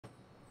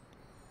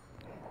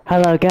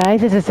Hello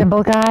guys, this is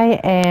Simple Guy,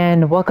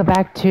 and welcome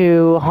back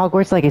to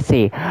Hogwarts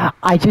Legacy.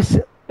 I just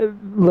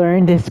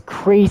learned this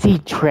crazy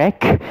trick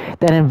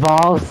that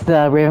involves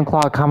the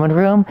Ravenclaw Common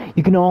Room.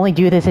 You can only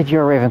do this if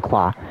you're a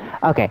Ravenclaw.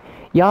 Okay,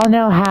 y'all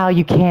know how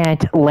you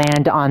can't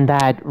land on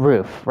that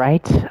roof,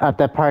 right? Of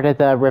the part of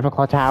the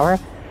Ravenclaw Tower?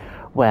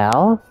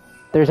 Well,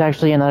 there's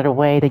actually another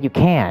way that you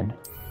can.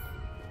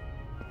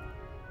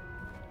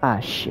 Ah,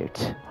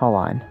 shoot. Hold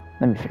on.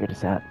 Let me figure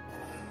this out.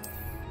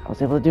 I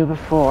was able to do it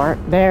before.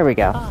 There we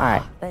go.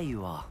 Alright. There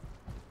you are.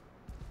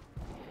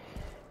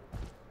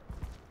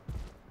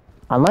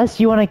 Unless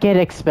you want to get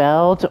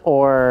expelled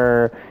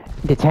or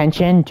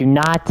detention, do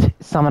not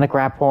summon a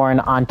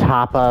Graphorn on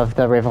top of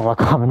the Ravenclaw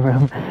Common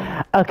Room.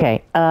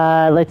 Okay,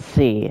 let's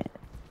see.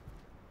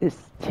 This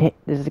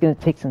is going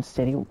to take some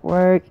steady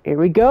work. Here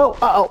we go.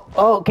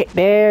 Uh-oh, okay,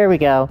 there we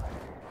go.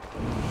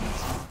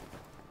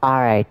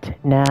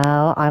 Alright,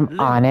 now I'm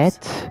on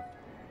it.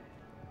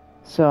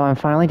 So I'm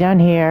finally down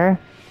here.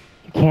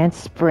 You can't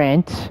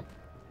sprint.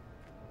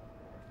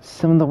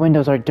 Some of the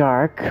windows are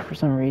dark for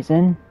some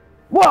reason.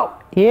 Whoa!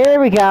 Here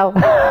we go!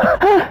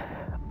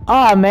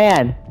 Oh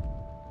man!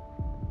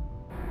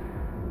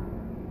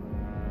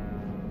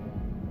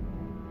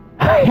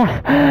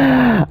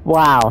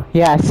 Wow,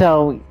 yeah,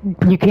 so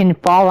you can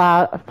fall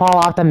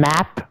off the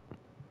map,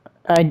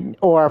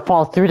 or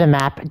fall through the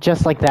map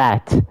just like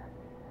that.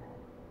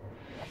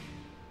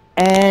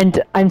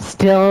 And I'm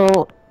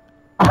still...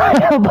 I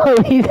don't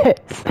believe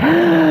this!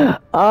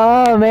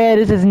 Oh man,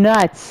 this is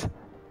nuts!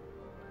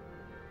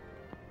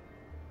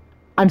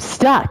 I'm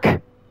stuck!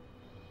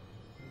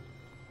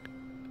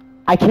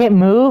 I can't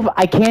move,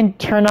 I can't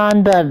turn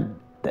on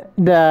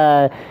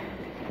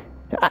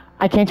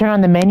I can't turn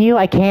on the menu,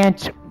 I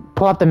can't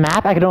pull up the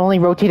map, I can only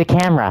rotate the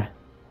camera.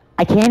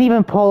 I can't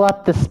even pull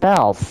up the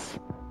spells.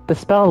 The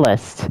spell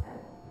list.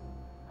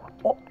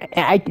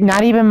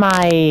 Not even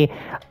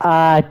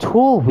my,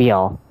 tool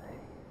wheel.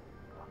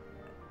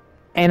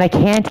 And I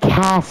can't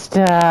cast,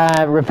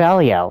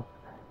 Revelio.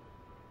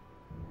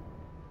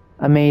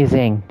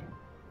 Amazing.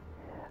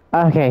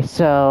 Okay,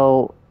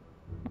 so...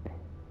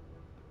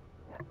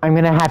 I'm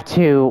gonna have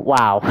to,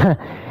 wow,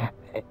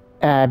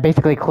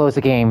 basically close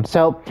the game.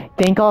 So,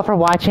 thank all for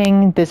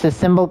watching. This is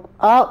Symbol...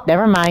 Oh,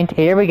 never mind.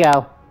 Here we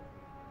go.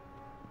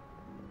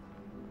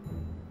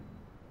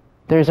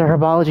 There's a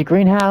herbology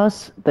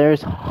greenhouse.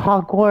 There's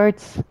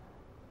Hogwarts.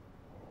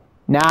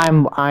 Now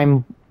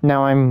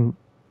I'm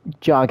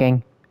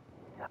jogging.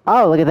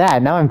 Oh, look at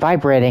that. Now I'm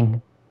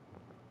vibrating.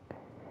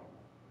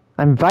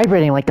 I'm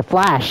vibrating like the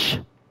Flash.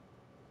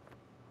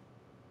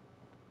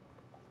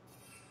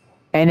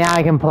 And now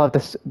I can pull up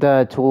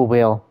the tool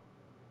wheel.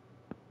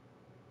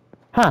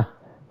 Huh.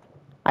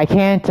 I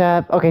can't,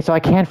 okay, so I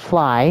can't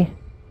fly.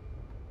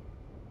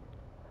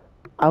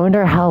 I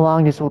wonder how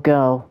long this will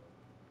go.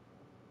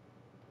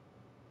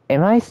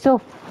 Am I still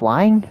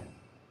flying?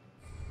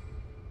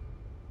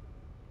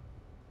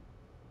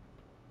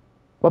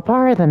 What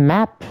part of the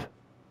map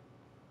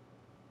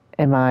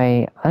am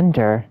I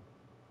under?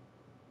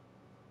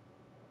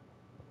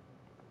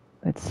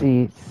 Let's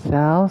see,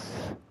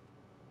 south.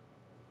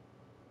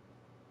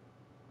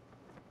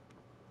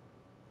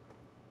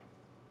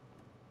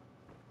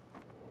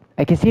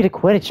 I can see the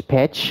Quidditch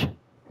pitch.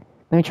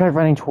 Let me try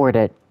running toward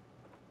it.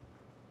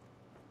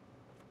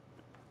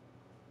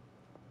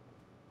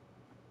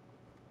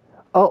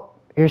 Oh,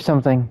 here's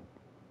something.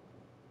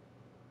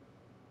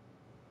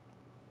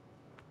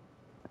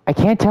 I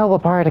can't tell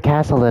what part of the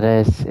castle it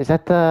is. Is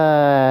that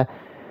the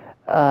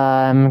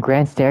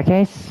grand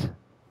staircase?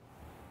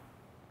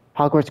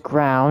 Hogwarts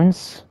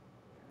grounds.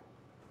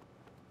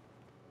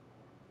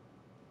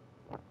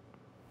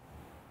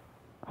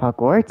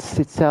 Hogwarts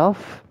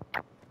itself.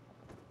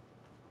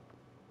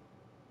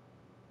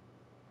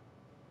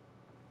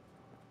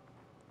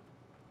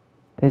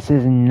 This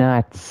is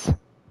nuts.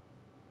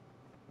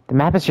 The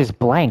map is just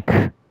blank.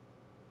 And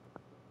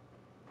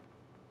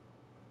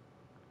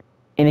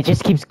it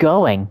just keeps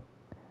going.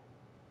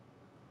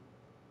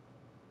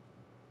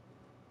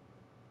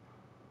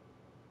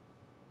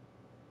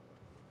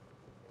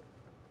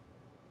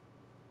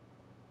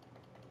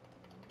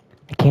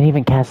 I can't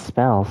even cast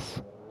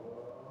spells.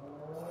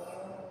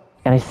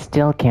 And I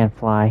still can't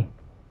fly.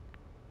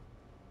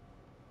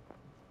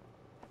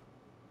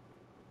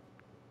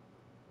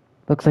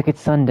 Looks like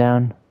it's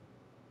sundown.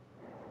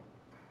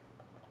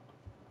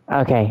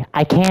 Okay,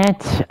 I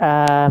can't,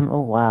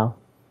 oh wow.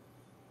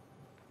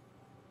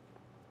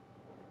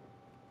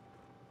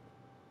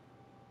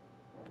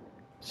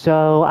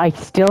 So, I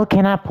still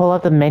cannot pull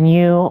up the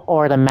menu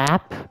or the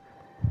map.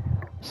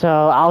 So,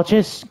 I'll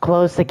just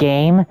close the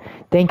game.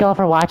 Thank you all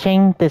for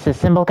watching. This is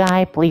Symbol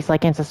Guy. Please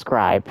like and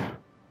subscribe.